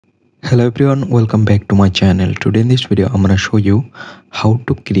Hello everyone, welcome back to my channel. Today in this video I'm gonna show you how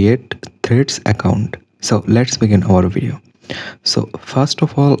to create Threads account. So let's begin our video. So first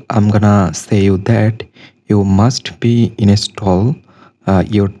of all, I'm gonna say you that you must be install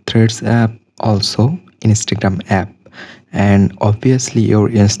your Threads app, also Instagram app, and obviously your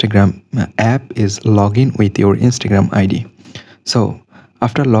Instagram app is login with your Instagram ID. So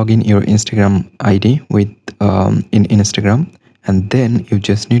after login your Instagram ID with in Instagram, and then you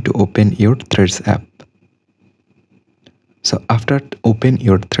just need to open your Threads app. So after open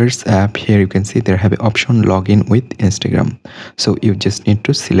your Threads app, here you can see there have an option login with Instagram. So you just need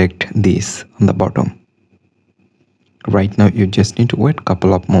to select this on the bottom. Right now you just need to wait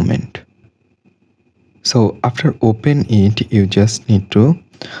couple of moment. So after open it, you just need to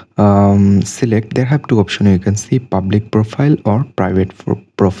select. There have two options. You can see public profile or private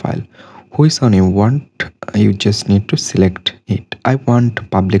profile. Which one you want, you just need to select it. I want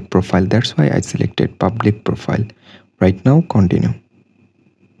public profile, that's why I selected public profile. Right now continue.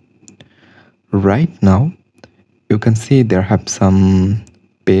 Right now you can see there have some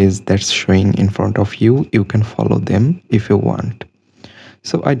page that's showing in front of you. You can follow them if you want.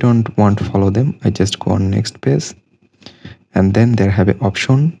 So I don't want to follow them. I just go on next page, and then there have an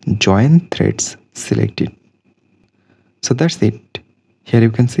option join threads. Select it. So that's it. Here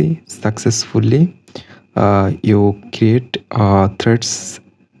you can see successfully you create a Threads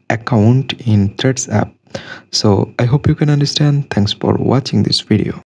account in Threads app. So I hope you can understand. Thanks for watching this video.